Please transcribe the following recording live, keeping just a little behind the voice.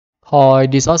Hi,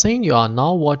 this is Asing. You are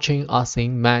now watching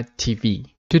Asing Math TV.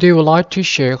 Today we'd like to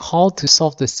share how to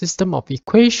solve the system of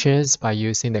equations by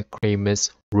using the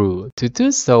Cramer's rule. To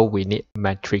do so, we need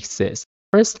matrices.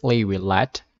 Firstly, we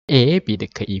let A be the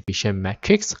coefficient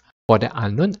matrix. For the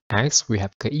unknown x, we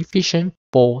have coefficient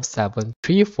 4, 7,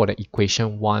 3 for the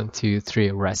equation 1, 2,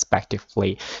 3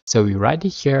 respectively. So we write it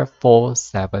here 4,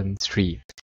 7, 3.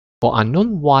 For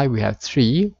unknown y, we have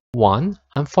 3, 1.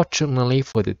 Unfortunately,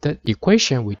 for the third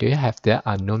equation, we don't have the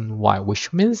unknown y,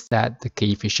 which means that the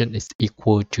coefficient is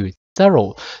equal to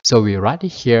 0. So we write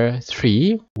it here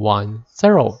 3, 1,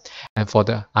 0. And for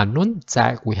the unknown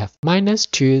z, we have minus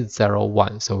 2, 0,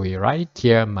 1. So we write it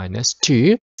here minus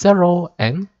 2, 0,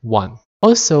 and 1.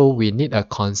 Also, we need a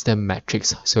constant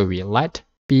matrix. So we let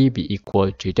B be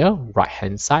equal to the right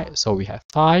hand side. So we have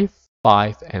 5,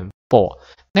 5, and 4.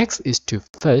 Next is to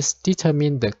first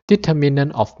determine the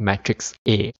determinant of matrix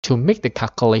A. To make the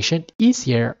calculation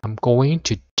easier, I'm going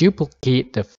to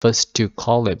duplicate the first two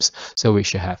columns. So we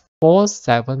should have 4,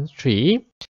 7, 3,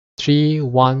 3,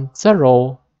 1,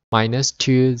 0, minus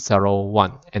 2, 0,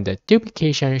 1. And the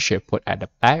duplication should put at the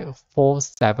back 4,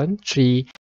 7, 3,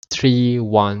 3,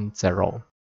 1, 0.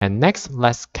 And next,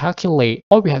 let's calculate.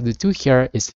 All we have to do here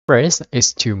is first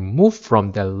is to move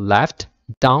from the left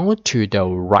down to the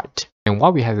right. And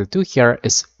what we have to do here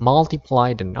is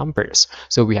multiply the numbers.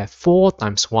 So we have 4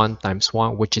 times 1 times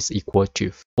 1, which is equal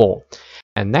to 4.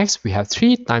 And next, we have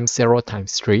 3 times 0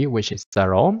 times 3, which is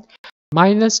 0.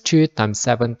 Minus 2 times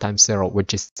 7 times 0,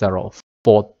 which is 0.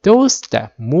 For those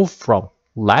that move from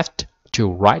left to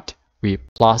right, we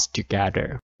plus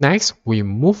together. Next, we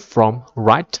move from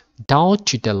right down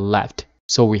to the left.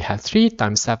 So we have 3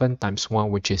 times 7 times 1,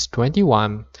 which is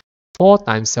 21. 4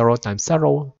 times 0 times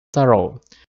 0, 0.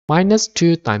 Minus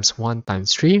 2 times 1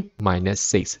 times 3, minus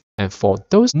 6. And for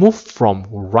those move from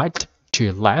right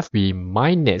to left, we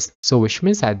minus. So which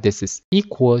means that this is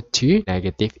equal to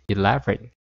negative 11.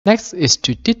 Next is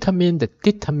to determine the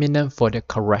determinant for the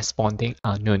corresponding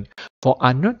unknown. For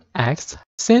unknown x,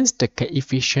 since the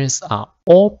coefficients are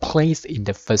all placed in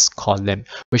the first column,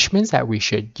 which means that we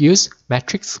should use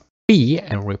matrix B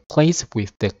and replace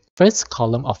with the first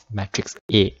column of matrix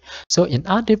A. So in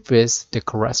other words, the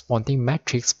corresponding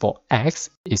matrix for x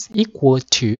is equal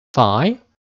to 5,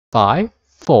 5,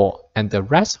 4, and the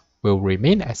rest will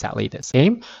remain exactly the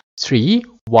same. 3,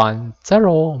 1,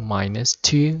 0, minus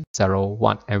 2, 0,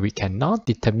 1. And we can now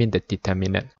determine the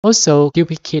determinant. Also,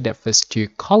 duplicate the first two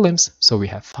columns. So we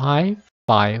have 5,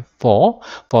 5, 4,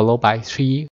 followed by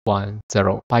 3, 1,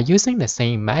 0. By using the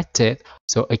same method,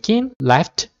 so again,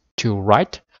 left to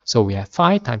right. So we have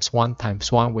 5 times 1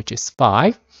 times 1, which is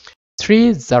 5.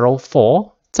 3, 0,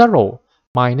 4, 0.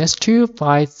 Minus 2,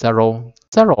 5, 0,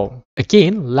 0.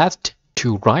 Again, left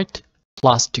to right,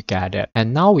 plus together.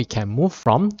 And now we can move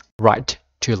from right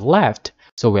to left.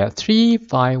 So we have 3,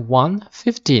 5, 1,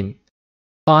 15.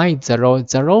 5, 0,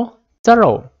 0,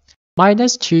 0.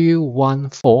 Minus 2, 1,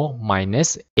 4,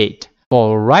 minus 8.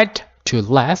 For right to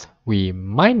left, we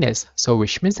minus. So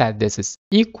which means that this is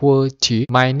equal to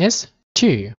minus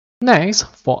 2. Next,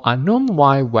 for unknown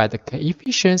y, where the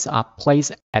coefficients are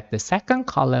placed at the second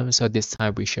column, so this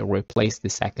time we should replace the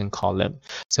second column.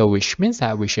 So which means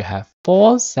that we should have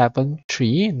 4, 7,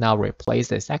 3. Now replace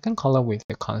the second column with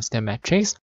the constant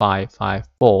matrix 5, 5,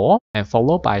 4, and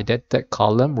followed by the third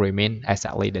column remain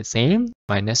exactly the same,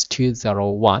 minus 2,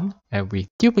 0, 1. And we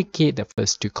duplicate the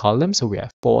first two columns, so we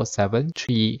have 4, 7,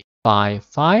 3, 5,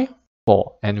 5,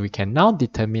 4. And we can now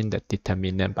determine the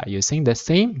determinant by using the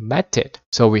same method.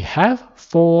 So we have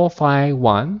 4, 5,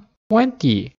 1,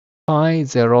 20. 5,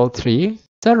 0, 3,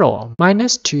 0.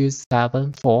 Minus 2,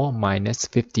 7, 4, minus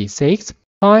 56.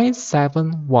 5,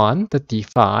 7, 1,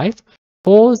 35.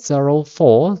 4, 0,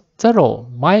 4,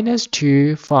 0. Minus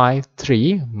 2, 5,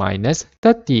 3, minus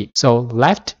 30. So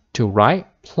left to right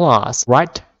plus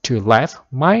right to left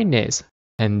minus.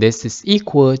 And this is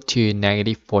equal to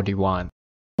negative 41.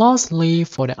 Lastly,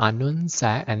 for the unknown z,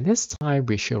 and this time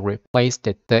we should replace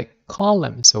the third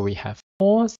column. So we have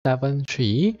 4, 7,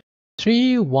 3,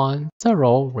 3, 1,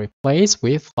 0, replace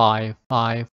with 5,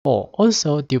 5, 4.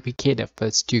 Also duplicate the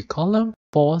first two columns,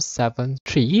 4, 7,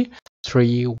 3,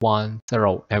 3, 1,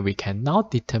 0. And we can now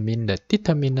determine the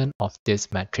determinant of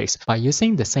this matrix by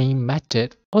using the same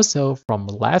method. Also from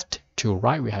left to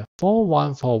right, we have 4,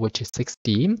 1, 4, which is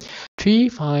 16, 3,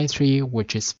 5, 3,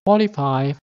 which is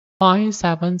 45, 5,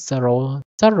 7, 0,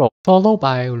 0. Followed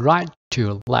by right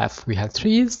to left, we have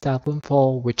 3, 7,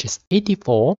 4, which is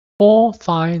 84, 4,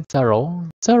 5, 0,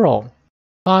 0.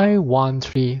 5, 1,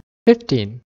 3,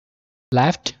 15.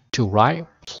 Left to right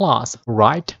plus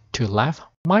right to left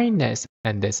minus,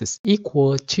 and this is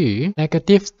equal to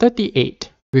negative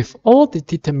 38. With all the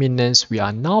determinants, we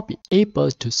are now be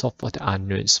able to solve for the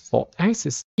unknowns. For x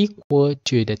is equal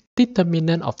to the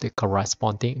determinant of the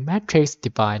corresponding matrix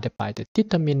divided by the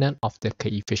determinant of the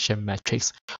coefficient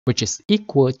matrix, which is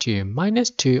equal to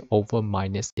minus 2 over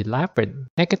minus 11.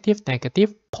 Negative,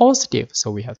 negative, positive,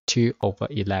 so we have 2 over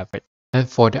 11. And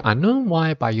for the unknown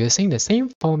y, by using the same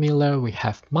formula, we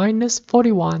have minus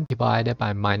 41 divided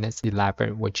by minus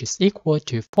 11, which is equal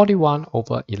to 41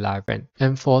 over 11.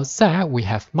 And for z, we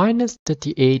have minus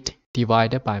 38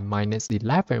 divided by minus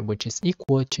 11, which is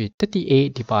equal to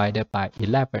 38 divided by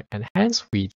 11. And hence,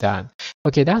 we're done.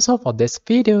 Okay, that's all for this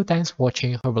video. Thanks for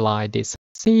watching. Hope you like this.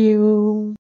 See you.